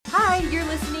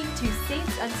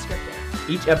Unscripted.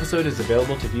 Each episode is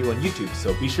available to view on YouTube,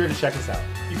 so be sure to check us out.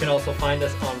 You can also find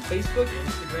us on Facebook,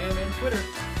 Instagram, and Twitter.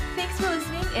 Thanks for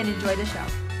listening and enjoy the show.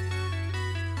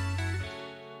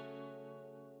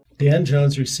 Dan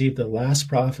Jones received the last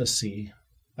prophecy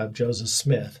of Joseph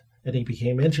Smith, and he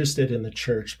became interested in the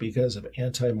church because of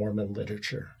anti-Mormon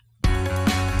literature.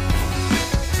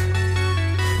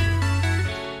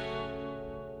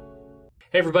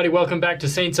 Hey everybody, welcome back to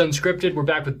Saints Unscripted. We're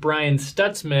back with Brian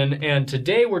Stutzman, and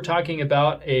today we're talking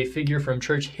about a figure from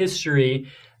church history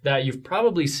that you've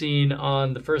probably seen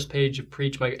on the first page of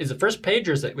Preach My... Is it first page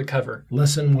or is it the cover?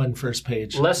 Lesson 1, first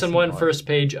page. Lesson 1, first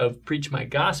page of Preach My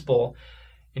Gospel,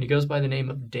 and he goes by the name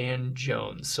of Dan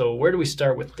Jones. So where do we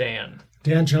start with Dan?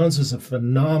 Dan Jones was a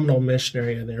phenomenal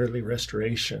missionary in the early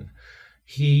Restoration.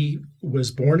 He was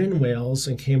born in Wales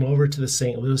and came over to the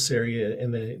St. Louis area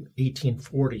in the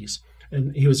 1840s.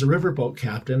 And he was a riverboat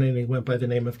captain, and he went by the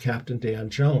name of Captain Dan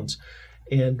Jones.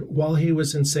 And while he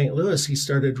was in St. Louis, he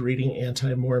started reading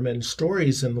anti-Mormon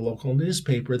stories in the local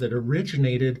newspaper that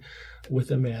originated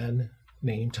with a man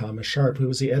named Thomas Sharp, who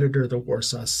was the editor of the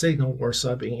Warsaw Signal,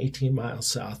 Warsaw being 18 miles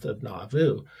south of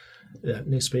Nauvoo. That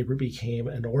newspaper became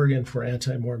an organ for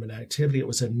anti-Mormon activity. It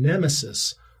was a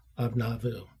nemesis of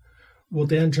Nauvoo. Well,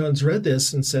 Dan Jones read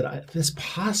this and said, this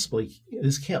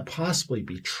can't possibly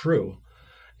be true.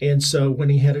 And so when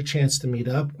he had a chance to meet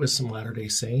up with some Latter-day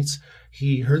Saints,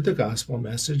 he heard the gospel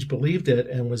message, believed it,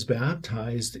 and was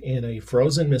baptized in a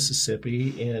frozen Mississippi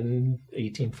in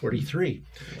 1843.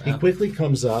 Wow. He quickly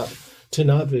comes up to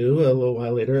Nauvoo a little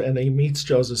while later, and he meets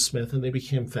Joseph Smith, and they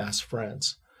became fast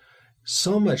friends.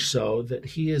 So much so that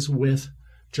he is with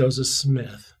Joseph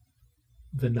Smith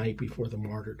the night before the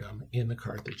martyrdom in the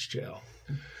Carthage jail.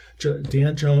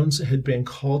 Dan Jones had been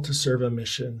called to serve a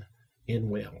mission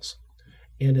in Wales.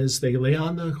 And as they lay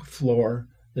on the floor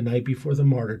the night before the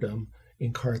martyrdom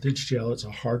in Carthage jail, it's a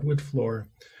hardwood floor,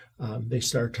 they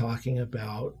start talking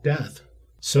about death.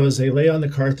 So as they lay on the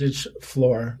Carthage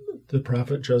floor, the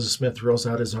prophet Joseph Smith rolls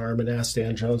out his arm and asks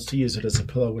Dan Jones to use it as a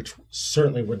pillow, which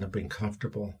certainly wouldn't have been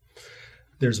comfortable.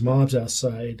 There's mobs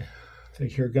outside. They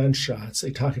hear gunshots. They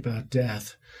talk about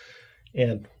death.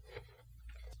 And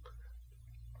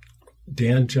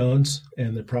Dan Jones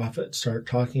and the prophet start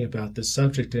talking about this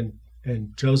subject, and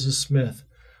Joseph Smith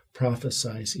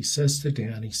prophesies. He says to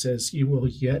Dan, he says, "You will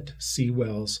yet see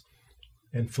Wales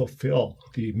and fulfill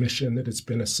the mission that has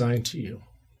been assigned to you."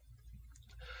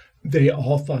 They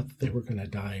all thought that they were going to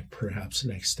die perhaps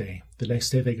the next day. The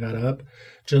next day they got up.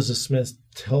 Joseph Smith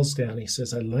tells Dan, he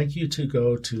says, "I'd like you to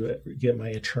go to get my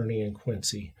attorney in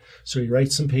Quincy." So he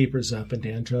writes some papers up, and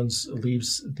Dan Jones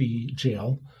leaves the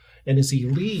jail. And as he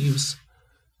leaves,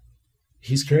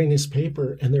 he's carrying this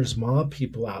paper, and there's mob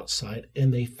people outside,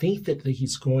 and they think that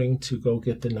he's going to go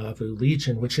get the Nauvoo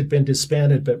Legion, which had been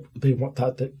disbanded, but they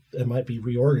thought that it might be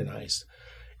reorganized.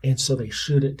 And so they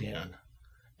shoot at Dan.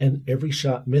 And every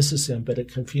shot misses him, but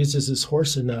it confuses his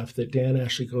horse enough that Dan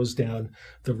actually goes down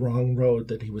the wrong road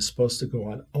that he was supposed to go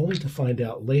on, only to find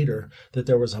out later that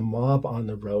there was a mob on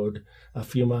the road a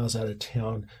few miles out of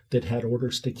town that had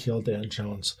orders to kill Dan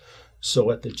Jones.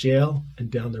 So at the jail and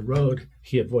down the road,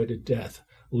 he avoided death.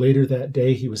 Later that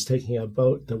day, he was taking a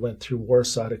boat that went through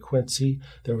Warsaw to Quincy.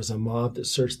 There was a mob that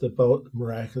searched the boat.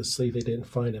 Miraculously, they didn't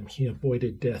find him. He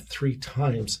avoided death 3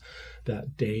 times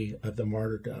that day of the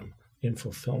martyrdom in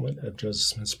fulfillment of Joseph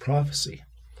Smith's prophecy.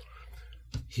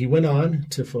 He went on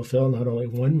to fulfill not only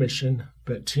one mission,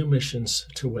 but 2 missions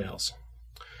to Wales.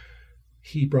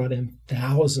 He brought in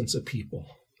thousands of people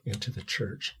into the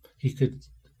church. He could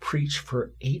preach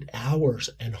for 8 hours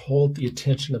and hold the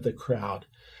attention of the crowd.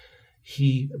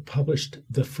 He published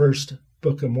the first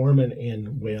Book of Mormon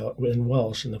in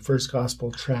Welsh and the first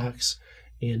gospel tracts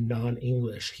in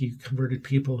non-English. He converted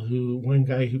people one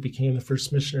guy who became the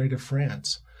first missionary to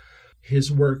France.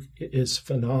 His work is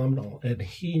phenomenal, and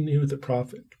he knew the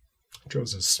prophet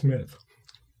Joseph Smith.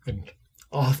 And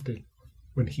often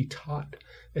when he taught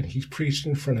and he preached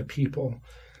in front of people,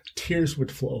 tears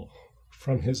would flow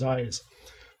from his eyes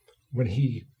when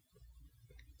he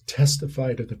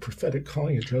testified of the prophetic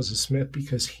calling of Joseph Smith,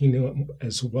 because he knew it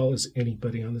as well as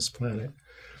anybody on this planet.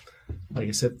 Like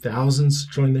I said, thousands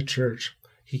joined the church.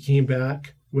 He came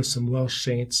back with some Welsh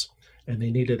saints, and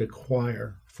they needed a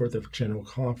choir for the general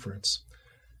conference.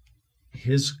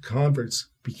 His converts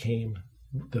became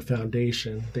the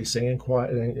foundation. They sang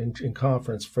in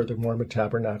conference for the Mormon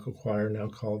Tabernacle Choir, now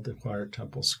called the Choir at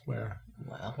Temple Square.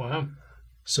 Wow.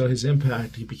 So his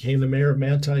impact, he became the mayor of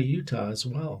Manti, Utah as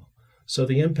well. So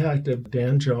the impact of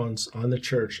Dan Jones on the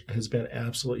church has been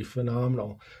absolutely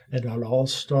phenomenal. And it all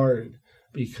started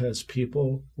because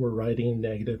people were writing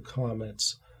negative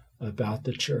comments about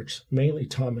the church, mainly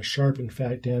Thomas Sharp. In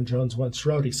fact, Dan Jones once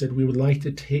wrote, he said, "We would like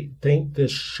to thank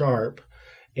this Sharp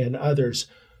and others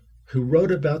who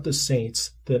wrote about the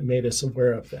saints that made us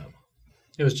aware of them."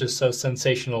 It was just so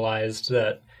sensationalized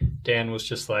that Dan was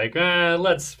just like,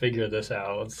 let's figure this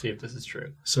out. Let's see if this is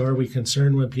true. So are we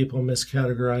concerned when people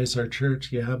miscategorize our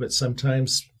church? Yeah, but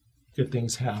sometimes good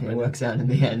things happen. It works out in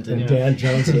the end. And Dan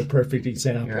Jones is a perfect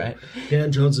example. You're right.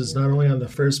 Dan Jones is not only on the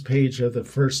first page of the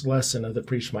first lesson of the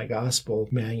Preach My Gospel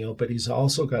manual, but he's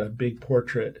also got a big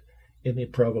portrait in the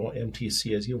Provo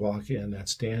MTC as you walk in.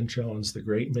 That's Dan Jones, the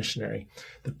great missionary,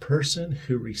 the person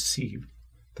who received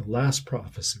the last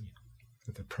prophecy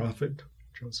of the prophet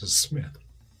Joseph Smith.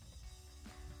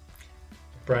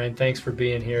 Brian, thanks for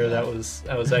being here. That was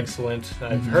excellent.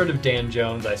 I've heard of Dan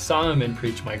Jones. I saw him in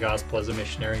Preach My Gospel as a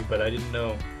missionary, but I didn't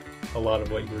know a lot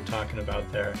of what you were talking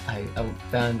about there. I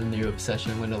found a new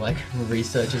obsession. I'm going to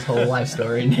research his whole life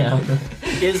story now.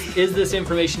 Is this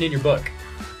information in your book?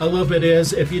 A little bit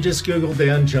is. If you just Google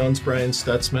Dan Jones, Brian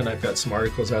Stutzman, I've got some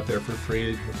articles out there for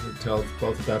free that tell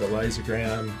both about Eliza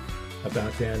Graham,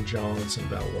 about Dan Jones,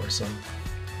 and about Warsaw.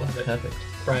 Love it. Perfect.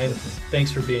 Brian,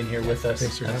 thanks for being here with us.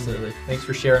 Thanks for having me. Absolutely. Thanks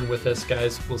for sharing with us,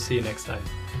 guys. We'll see you next time.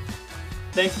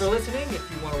 Thanks for listening.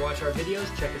 If you want to watch our videos,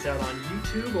 check us out on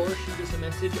YouTube or shoot us a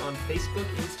message on Facebook,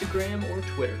 Instagram, or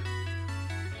Twitter.